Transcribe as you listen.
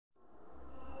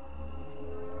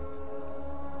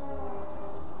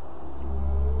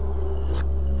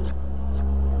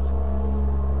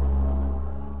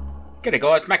G'day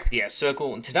guys, Mac with the Out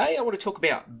Circle, and today I want to talk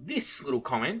about this little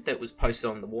comment that was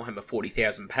posted on the Warhammer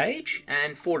 40,000 page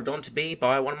and forwarded on to me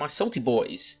by one of my salty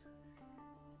boys.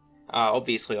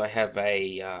 Obviously I have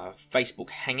a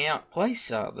Facebook hangout place,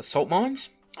 the Salt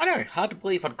Mines. I know, hard to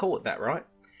believe I'd call it that, right?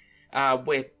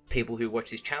 Where people who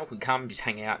watch this channel can come and just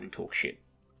hang out and talk shit.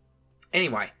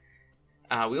 Anyway,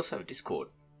 we also have a Discord.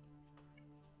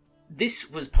 This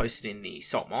was posted in the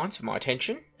Salt Mines for my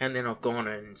attention, and then I've gone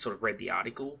and sort of read the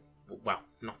article. Well,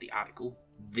 not the article,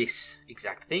 this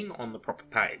exact thing on the proper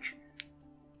page.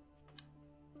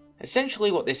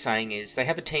 Essentially what they're saying is they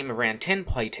have a team of around 10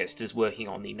 playtesters working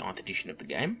on the 9th edition of the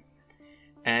game,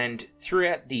 and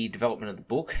throughout the development of the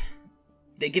book,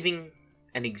 they're giving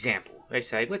an example. They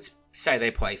say, let's say they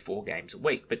play 4 games a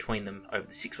week between them over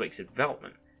the 6 weeks of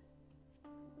development.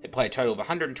 They play a total of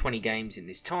 120 games in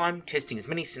this time, testing as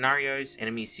many scenarios,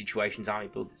 enemies, situations, army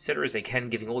builds, etc. as they can,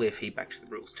 giving all their feedback to the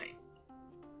rules team.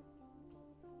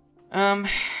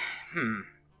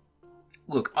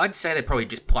 Look, I'd say they probably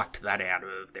just plucked that out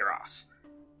of their ass.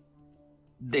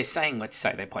 They're saying, let's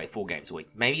say they play 4 games a week.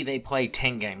 Maybe they play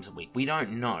 10 games a week. We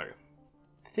don't know.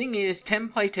 The thing is, 10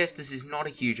 playtesters is not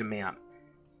a huge amount.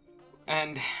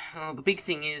 And the big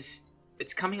thing is,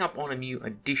 it's coming up on a new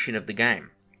edition of the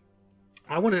game.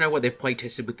 I want to know what they've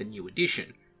playtested with the new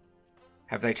edition.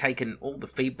 Have they taken all the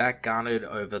feedback garnered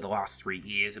over the last 3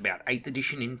 years about 8th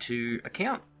edition into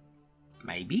account?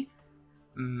 Maybe.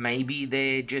 Maybe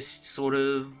they're just sort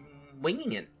of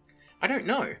winging it. I don't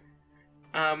know.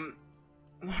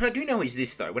 What I do know is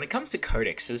this though, when it comes to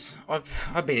codexes,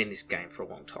 I've been in this game for a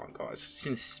long time, guys.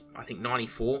 Since, I think,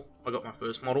 94, I got my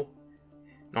first model.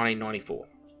 1994.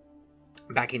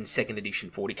 Back in 2nd edition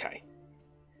 40k.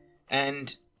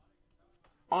 And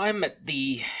I'm at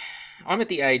the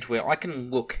age where I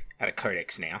can look at a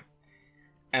codex now,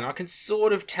 and I can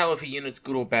sort of tell if a unit's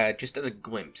good or bad just at a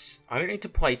glimpse. I don't need to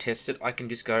playtest it, I can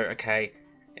just go, okay,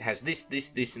 it has this,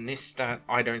 and this stat.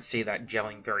 I don't see that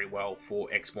gelling very well for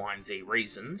X, Y, and Z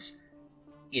reasons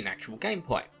in actual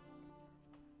gameplay.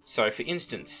 So, for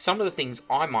instance, some of the things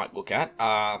I might look at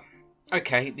are,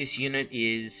 okay, this unit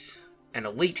is an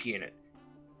elite unit.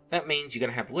 That means you're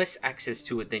going to have less access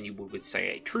to it than you would with, say,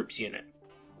 a troops unit.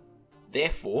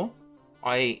 Therefore,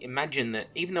 I imagine that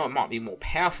even though it might be more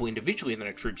powerful individually than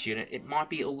a troops unit, it might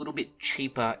be a little bit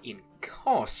cheaper in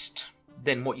cost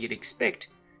than what you'd expect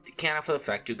to counter for the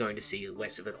fact you're going to see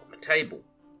less of it on the table.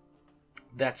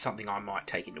 That's something I might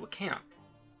take into account.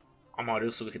 I might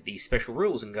also look at the special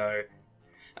rules and go,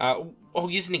 I'll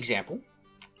use an example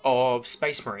of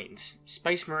Space Marines.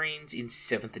 Space Marines in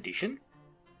 7th edition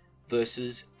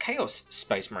versus Chaos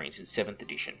Space Marines in 7th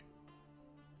edition.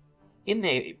 In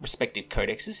their respective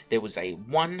codexes, there was a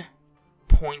 1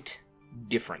 point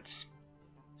difference.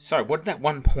 So, what did that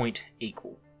 1 point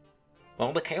equal?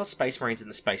 Well, the Chaos Space Marines and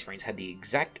the Space Marines had the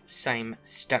exact same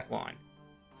stat line.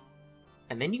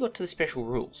 And then you got to the special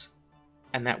rules.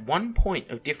 And that 1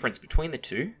 point of difference between the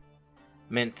two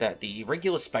meant that the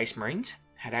regular Space Marines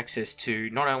had access to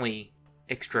not only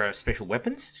extra special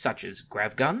weapons, such as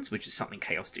grav guns, which is something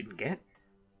Chaos didn't get,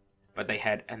 but they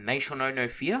had a They Shall Know No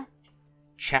Fear,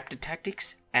 chapter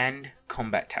tactics, and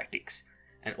combat tactics.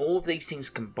 And all of these things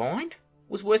combined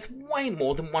was worth way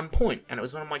more than 1 point, and it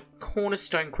was one of my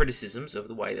cornerstone criticisms of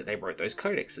the way that they wrote those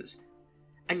codexes.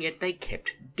 And yet they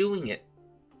kept doing it.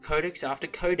 Codex after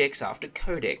codex after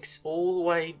codex, all the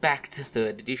way back to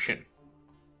 3rd edition,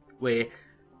 where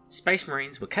Space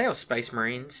Marines were Chaos Space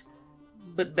Marines,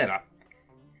 but better.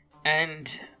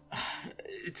 And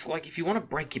it's like, if you want to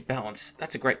break your balance,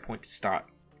 that's a great point to start.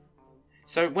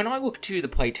 So when I look to the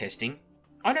playtesting,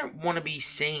 I don't want to be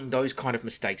seeing those kind of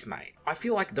mistakes made. I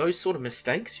feel like those sort of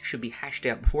mistakes should be hashed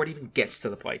out before it even gets to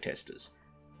the playtesters.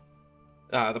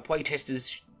 The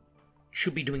playtesters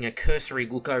should be doing a cursory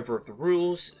look over of the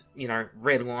rules, you know,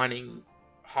 redlining,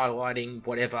 highlighting,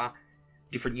 whatever,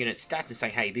 different unit stats and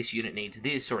saying, hey, this unit needs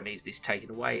this, or it needs this taken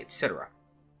away, etc.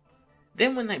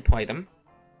 Then when they play them,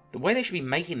 the way they should be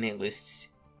making their lists,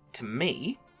 to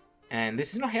me, and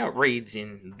this is not how it reads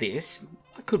in this,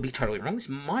 I could be totally wrong, this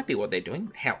might be what they're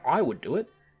doing, how I would do it,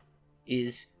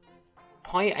 is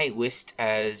play a list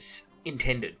as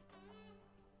intended.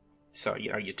 So,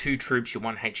 you know, your 2 troops, your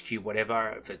 1 HQ,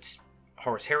 whatever, if it's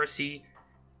Horus Heresy,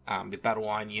 your Battle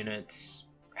Line units,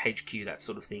 HQ, that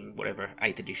sort of thing, whatever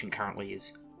 8th edition currently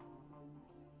is.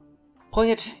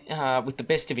 Play it with the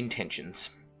best of intentions,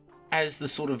 as the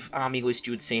sort of army list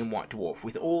you would see in White Dwarf,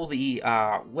 with all the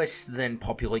less than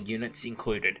popular units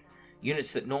included.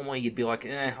 Units that normally you'd be like,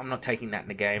 I'm not taking that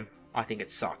in a game, I think it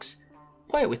sucks.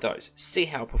 Play it with those, see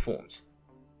how it performs.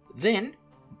 Then,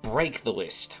 break the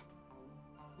list.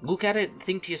 look at it,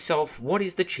 think to yourself, what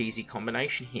is the cheesy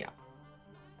combination here?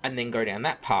 And then go down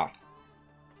that path.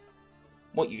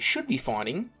 What you should be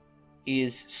finding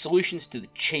is solutions to the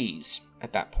cheese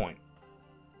at that point.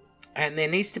 And there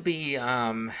needs to be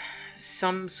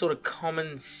some sort of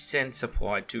common sense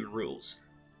applied to rules.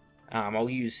 I'll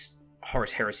use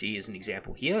Horus Heresy as an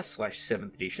example here,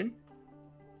 /7th edition.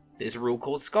 There's a rule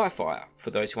called Skyfire.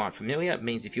 For those who aren't familiar, it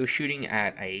means if you're shooting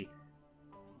at a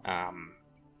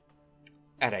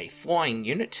flying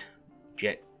unit,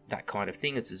 jet, that kind of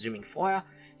thing, it's a zooming flyer,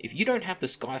 if you don't have the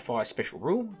Skyfire special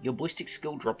rule, your ballistic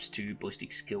skill drops to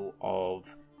ballistic skill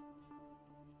of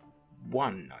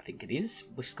 1, I think it is.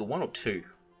 Ballistic skill 1 or 2.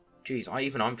 Jeez,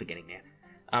 I'm forgetting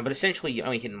now. But essentially, you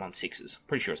only hit them on 6s.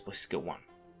 Pretty sure it's ballistic skill 1.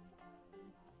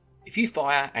 If you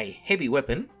fire a heavy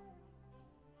weapon,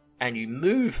 and you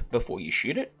move before you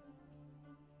shoot it,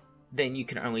 then you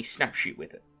can only snap shoot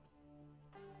with it.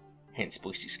 Hence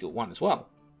ballistic skill 1 as well.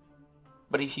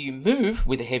 But if you move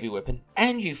with a heavy weapon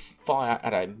and you fire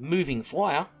at a moving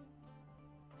flyer,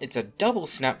 it's a double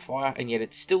snap fire, and yet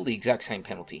it's still the exact same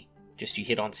penalty, just you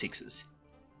hit on 6s.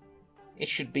 It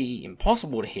should be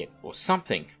impossible to hit, or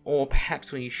something, or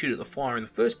perhaps when you shoot at the flyer in the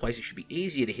first place, it should be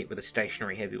easier to hit with a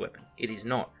stationary heavy weapon. It is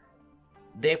not.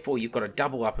 Therefore, you've got a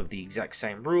double up of the exact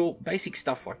same rule. Basic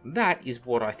stuff like that is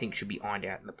what I think should be ironed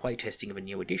out in the playtesting of a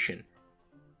new edition.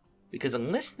 Because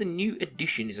unless the new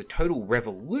edition is a total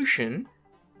revolution,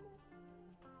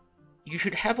 you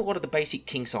should have a lot of the basic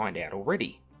kinks ironed out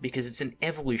already, because it's an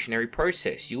evolutionary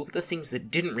process. You look at the things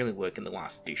that didn't really work in the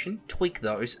last edition, tweak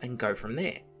those, and go from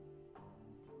there.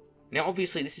 Now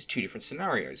obviously this is two different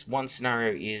scenarios. One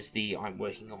scenario is I'm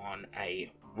working on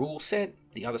a rule set,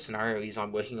 the other scenario is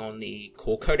I'm working on the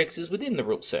core codexes within the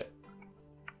rule set.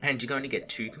 And you're going to get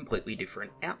two completely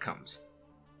different outcomes.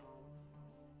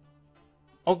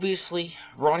 Obviously,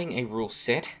 writing a rule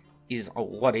set is a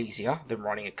lot easier than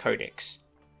writing a codex,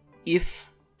 if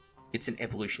it's an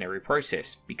evolutionary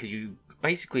process, because you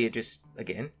basically are just,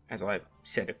 again, as I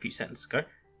said a few sentences ago,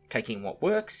 taking what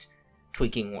works,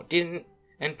 tweaking what didn't,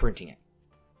 and printing it.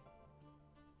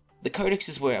 The codex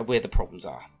is where the problems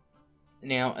are.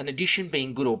 Now, an edition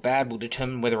being good or bad will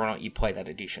determine whether or not you play that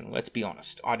edition. Let's be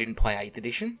honest, I didn't play 8th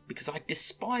edition because I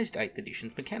despised 8th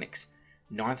edition's mechanics.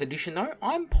 9th edition, though,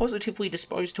 I'm positively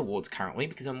disposed towards currently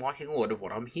because I'm liking a lot of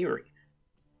what I'm hearing.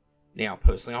 Now,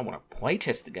 personally, I want to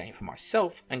playtest the game for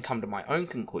myself and come to my own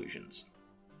conclusions.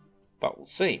 But we'll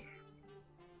see.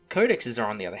 Codexes are,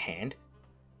 on the other hand,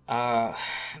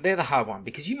 they're the hard one,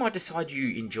 because you might decide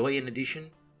you enjoy an edition,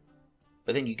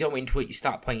 but then you go into it, you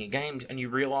start playing your games, and you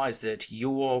realise that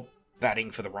you're batting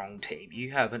for the wrong team.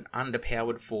 You have an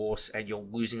underpowered force, and you're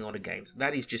losing a lot of games.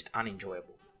 That is just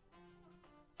unenjoyable.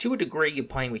 To a degree, you're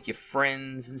playing with your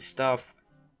friends and stuff.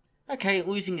 Okay,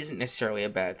 losing isn't necessarily a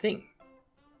bad thing.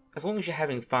 As long as you're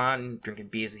having fun, drinking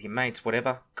beers with your mates,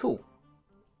 whatever, cool.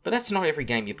 But that's not every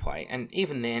game you play, and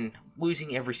even then,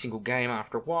 losing every single game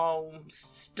after a while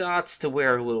starts to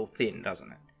wear a little thin,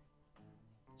 doesn't it?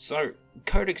 So,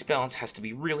 codex balance has to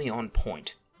be really on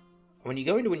point. When you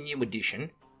go into a new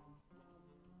edition,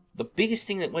 the biggest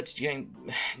thing that lets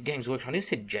Games Workshop, I just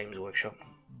said James Workshop,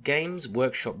 Games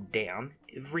Workshop down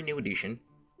every new edition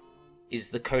is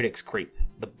the codex creep,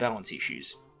 the balance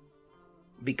issues.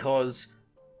 Because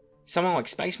someone like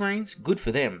Space Marines, good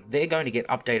for them. They're going to get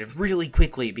updated really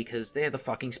quickly because they're the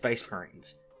fucking Space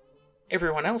Marines.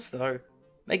 Everyone else, though,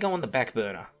 they go on the back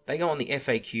burner. They go on the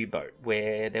FAQ boat,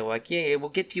 where they're like, yeah, we'll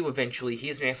get to you eventually.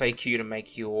 Here's an FAQ to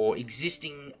make your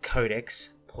existing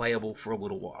codex playable for a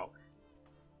little while.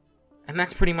 And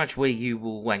that's pretty much where you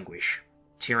will languish.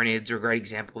 Tyranids are a great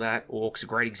example of that. Orcs are a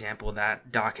great example of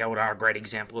that. Dark Eldar are a great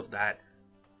example of that.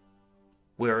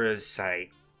 Whereas, say,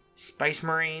 Space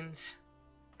Marines,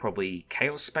 probably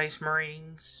Chaos Space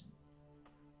Marines,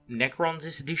 Necrons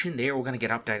this edition, they're all going to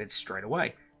get updated straight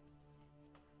away.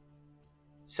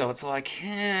 So it's like,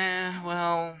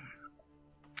 well,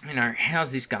 you know,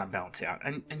 how's this going to balance out?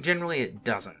 And generally it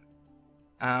doesn't.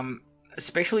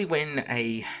 Especially when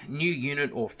a new unit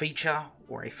or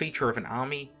a feature of an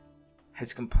army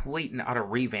has a complete and utter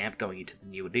revamp going into the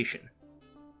new edition.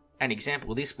 An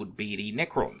example of this would be the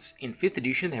Necrons. In 5th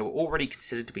edition, they were already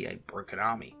considered to be a broken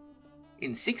army.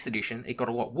 In 6th edition, it got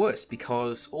a lot worse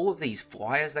because all of these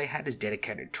flyers they had as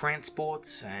dedicated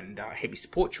transports and heavy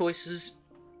support choices,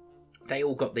 they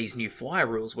all got these new flyer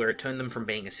rules where it turned them from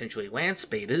being essentially land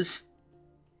speeders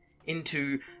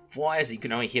into flyers that you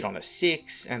can only hit on a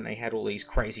 6, and they had all these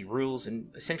crazy rules, and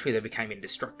essentially they became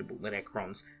indestructible. The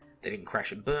Necrons, they didn't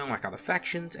crash and burn like other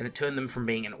factions, and it turned them from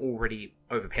being an already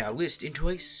overpowered list into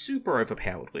a super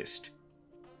overpowered list,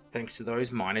 thanks to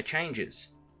those minor changes.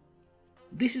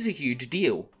 This is a huge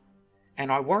deal,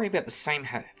 and I worry about the same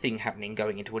thing happening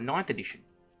going into a 9th edition.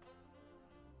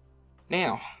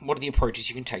 Now, what are the approaches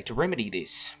you can take to remedy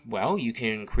this? Well, you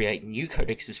can create new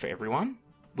codexes for everyone,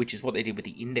 which is what they did with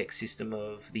the index system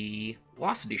of the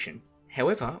last edition.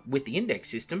 However, with the index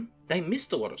system, they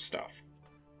missed a lot of stuff.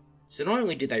 So not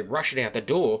only did they rush it out the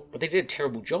door, but they did a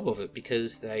terrible job of it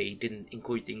because they didn't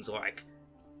include things like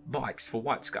bikes for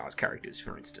White Scars characters,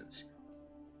 for instance.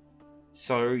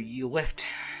 So you're left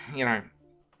in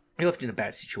a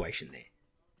bad situation there.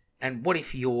 And what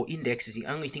if your index is the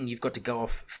only thing you've got to go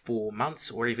off for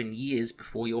months or even years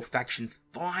before your faction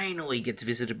finally gets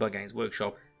visited by Games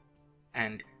Workshop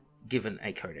and given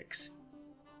a codex?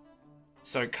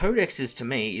 So codexes to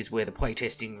me is where the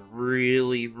playtesting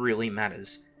really, really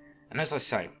matters. And as I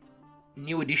say,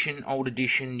 new edition, old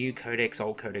edition, new codex,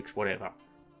 old codex, whatever.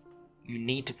 You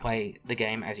need to play the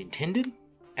game as intended,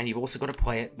 and you've also got to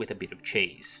play it with a bit of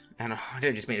cheese. And I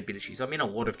don't just mean a bit of cheese, I mean a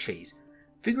lot of cheese.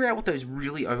 Figure out what those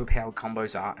really overpowered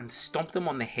combos are and stomp them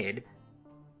on the head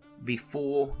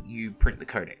before you print the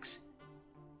codex.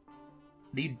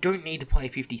 You don't need to play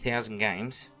 50,000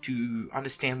 games to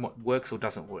understand what works or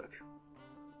doesn't work.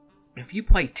 If you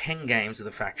play 10 games of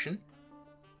the faction,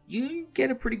 you get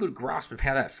a pretty good grasp of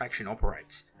how that faction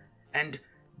operates. And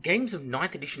games of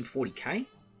 9th edition 40k,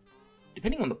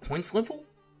 depending on the points level,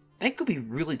 they could be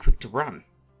really quick to run.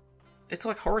 It's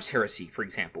like Horus Heresy, for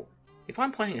example. If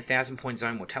I'm playing a 1000 point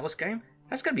Zone Mortalis game,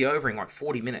 that's going to be over in like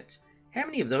 40 minutes. How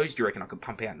many of those do you reckon I could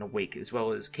pump out in a week, as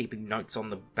well as keeping notes on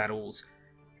the battles,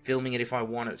 filming it if I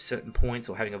want at certain points,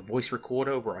 or having a voice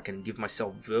recorder where I can give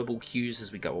myself verbal cues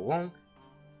as we go along?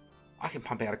 I can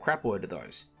pump out a crap load of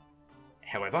those.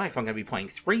 However, if I'm going to be playing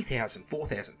 3,000,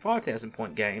 4,000, 5,000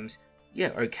 point games, yeah,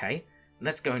 okay,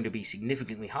 that's going to be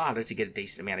significantly harder to get a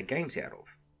decent amount of games out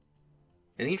of.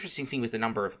 And the interesting thing with the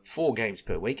number of 4 games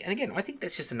per week, and again, I think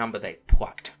that's just a number they've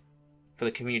plucked for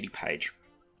the community page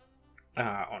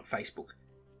on Facebook.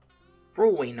 For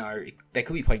all we know, they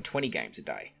could be playing 20 games a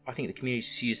day. I think the community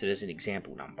just used it as an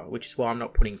example number, which is why I'm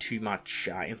not putting too much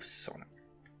emphasis on it.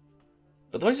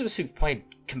 But those of us who've played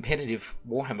competitive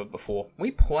Warhammer before,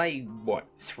 we play,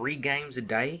 3 games a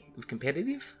day of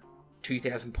competitive?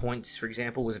 2,000 points, for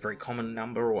example, was a very common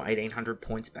number, or 1,800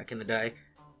 points back in the day.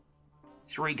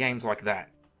 3 games like that.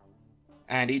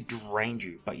 And it drained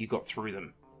you, but you got through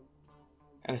them.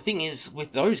 And the thing is,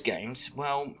 with those games,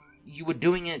 well, you were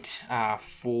doing it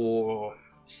for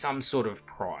some sort of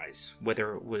prize.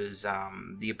 Whether it was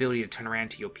the ability to turn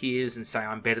around to your peers and say,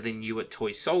 I'm better than you at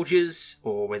toy soldiers,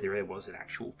 or whether it was an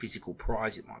actual physical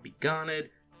prize that might be garnered,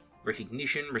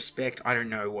 recognition, respect, I don't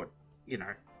know what,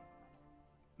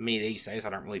 me these days, I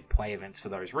don't really play events for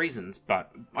those reasons,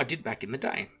 but I did back in the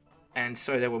day. And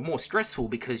so they were more stressful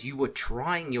because you were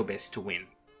trying your best to win.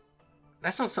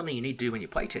 That's not something you need to do when you're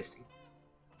playtesting.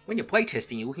 When you're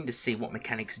playtesting, you're looking to see what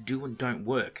mechanics do and don't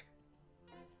work.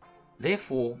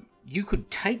 Therefore, you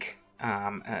could take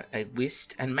a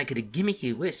list and make it a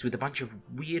gimmicky list with a bunch of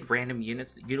weird random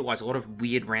units that utilize a lot of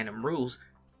weird random rules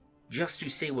just to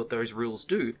see what those rules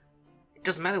do. It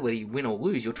doesn't matter whether you win or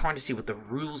lose, you're trying to see what the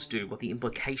rules do, what the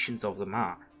implications of them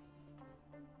are.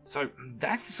 So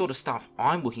that's the sort of stuff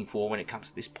I'm looking for when it comes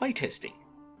to this playtesting.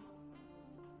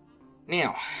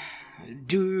 Now,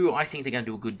 do I think they're going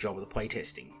to do a good job of the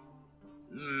playtesting?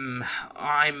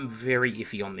 I'm very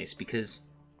iffy on this because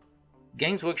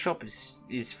Games Workshop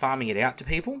is farming it out to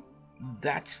people.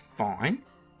 That's fine.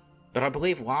 But I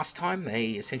believe last time they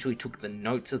essentially took the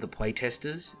notes of the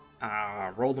playtesters,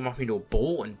 rolled them up into a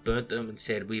ball and burnt them and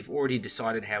said, we've already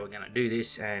decided how we're going to do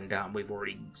this and we've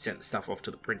already sent the stuff off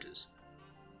to the printers.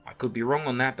 I could be wrong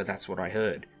on that, but that's what I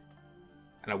heard.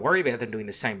 And I worry about them doing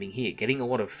the same thing here, getting a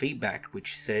lot of feedback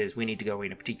which says we need to go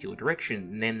in a particular direction,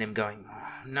 and then them going,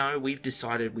 oh, no, we've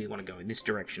decided we want to go in this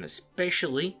direction,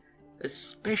 especially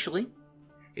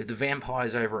if the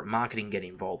vampires over at marketing get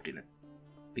involved in it.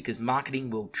 Because marketing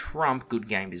will trump good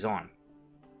game design.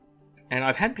 And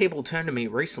I've had people turn to me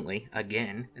recently,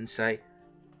 again, and say,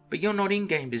 but you're not in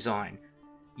game design.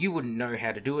 You wouldn't know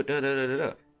how to do it,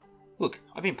 da-da-da-da-da. Look,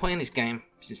 I've been playing this game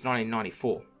since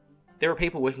 1994. There are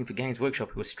people working for Games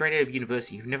Workshop who are straight out of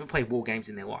university who've never played war games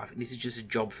in their life, and this is just a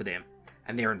job for them,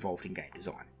 and they're involved in game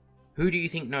design. Who do you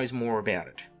think knows more about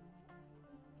it?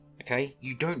 Okay,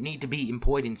 you don't need to be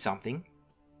employed in something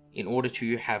in order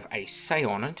to have a say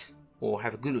on it, or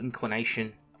have a good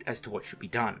inclination as to what should be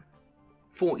done.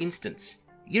 For instance,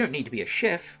 you don't need to be a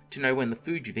chef to know when the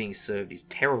food you're being served is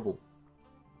terrible.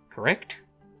 Correct?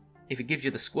 If it gives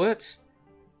you the squirts,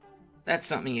 that's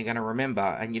something you're going to remember,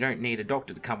 and you don't need a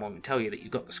doctor to come along and tell you that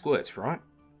you've got the squirts, right?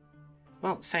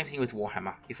 Well, same thing with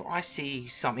Warhammer. If I see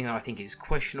something that I think is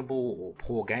questionable or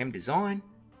poor game design,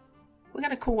 we're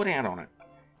going to call it out on it.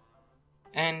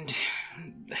 And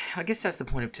I guess that's the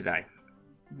point of today.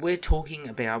 We're talking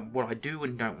about what I do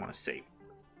and don't want to see.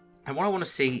 And what I want to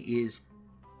see is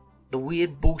the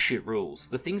weird bullshit rules.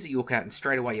 The things that you look at and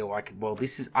straight away you're like, well,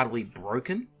 this is utterly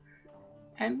broken.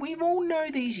 And we all know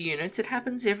these units. It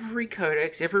happens every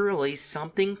codex, every release.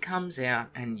 Something comes out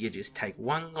and you just take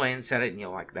one glance at it and you're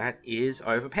like, that is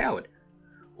overpowered.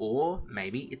 Or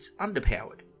maybe it's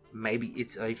underpowered. Maybe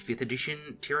it's a 5th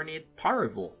edition Tyrannid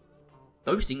Pyrovore.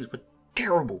 Those things were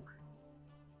terrible.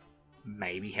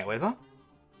 Maybe, however,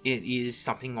 it is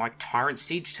something like Tyrant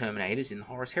Siege Terminators in the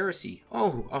Horus Heresy.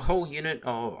 Oh, a whole unit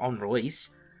on release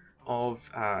of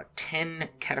 10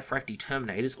 Cataphractii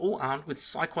Terminators, all armed with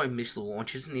Cyclone missile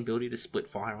launchers and the ability to split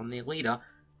fire on their leader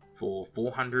for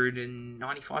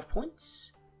 495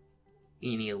 points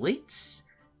in Elites.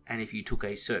 And if you took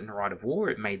a certain Rite of War,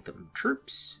 it made them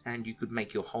troops, and you could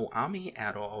make your whole army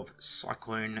out of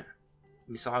Cyclone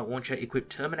missile launcher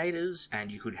equipped Terminators,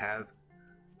 and you could have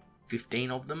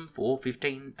 15 of them for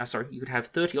 15... you could have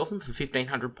 30 of them for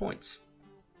 1,500 points.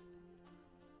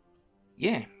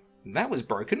 Yeah, that was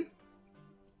broken.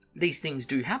 These things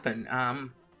do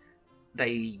happen.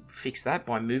 They fixed that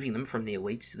by moving them from the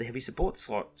Elites to the heavy support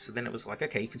slot. So then it was like,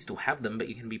 okay, you can still have them, but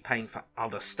you're going to be paying for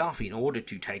other stuff in order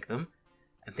to take them.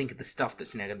 And think of the stuff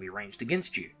that's now going to be ranged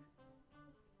against you.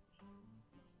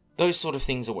 Those sort of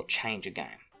things are what change a game.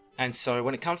 And so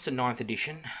when it comes to 9th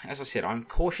edition, as I said, I'm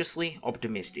cautiously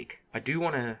optimistic. I do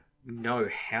want to know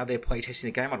how they're playtesting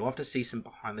the game. I'd love to see some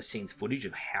behind the scenes footage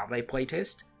of how they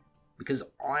playtest. Because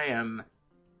I am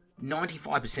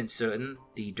 95% certain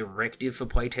the directive for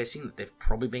playtesting that they've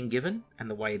probably been given, and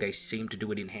the way they seem to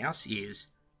do it in-house is,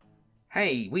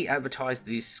 hey, we advertise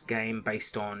this game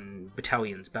based on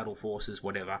battalions, battle forces,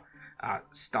 whatever,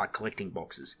 start collecting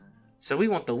boxes. So we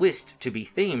want the list to be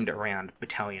themed around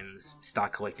battalions,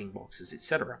 start collecting boxes,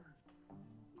 etc.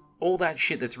 All that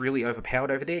shit that's really overpowered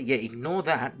over there, yeah, ignore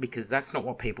that, because that's not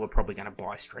what people are probably going to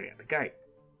buy straight out the gate.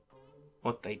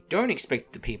 What they don't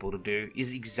expect the people to do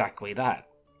is exactly that.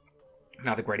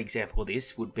 Another great example of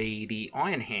this would be the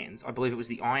Iron Hands. I believe it was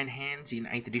the Iron Hands in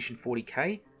 8th edition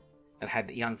 40k that had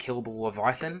the unkillable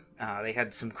Leviathan. They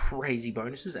had some crazy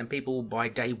bonuses, and people by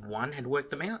day 1 had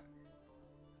worked them out.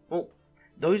 Well,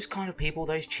 those kind of people,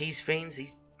 those cheese fiends,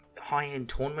 these high-end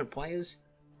tournament players,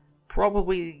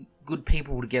 probably good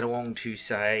people to get along to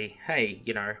say, hey,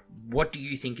 you know, what do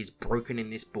you think is broken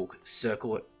in this book?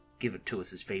 Circle it, give it to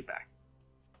us as feedback.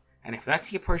 And if that's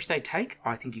the approach they take,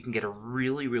 I think you can get a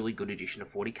really, really good edition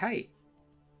of 40k.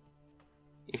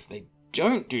 If they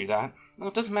don't do that, well,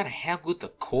 it doesn't matter how good the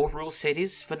core rule set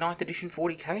is for 9th edition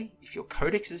 40k. If your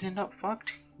codexes end up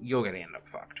fucked, you're going to end up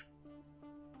fucked.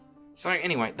 So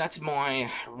anyway, that's my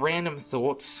random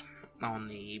thoughts on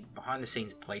the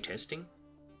behind-the-scenes playtesting.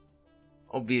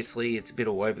 Obviously, it's a bit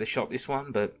all over the shop, this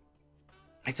one, but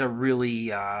it's a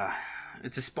really,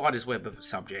 it's a spider's web of a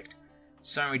subject.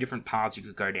 So many different paths you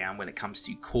could go down when it comes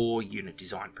to core unit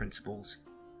design principles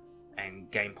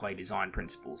and gameplay design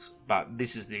principles. But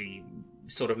this is the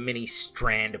sort of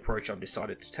mini-strand approach I've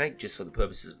decided to take just for the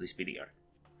purposes of this video.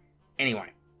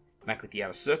 Anyway, back with the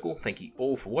Outer Circle, thank you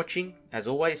all for watching. As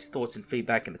always, thoughts and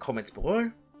feedback in the comments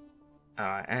below.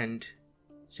 And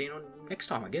see you next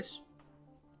time, I guess.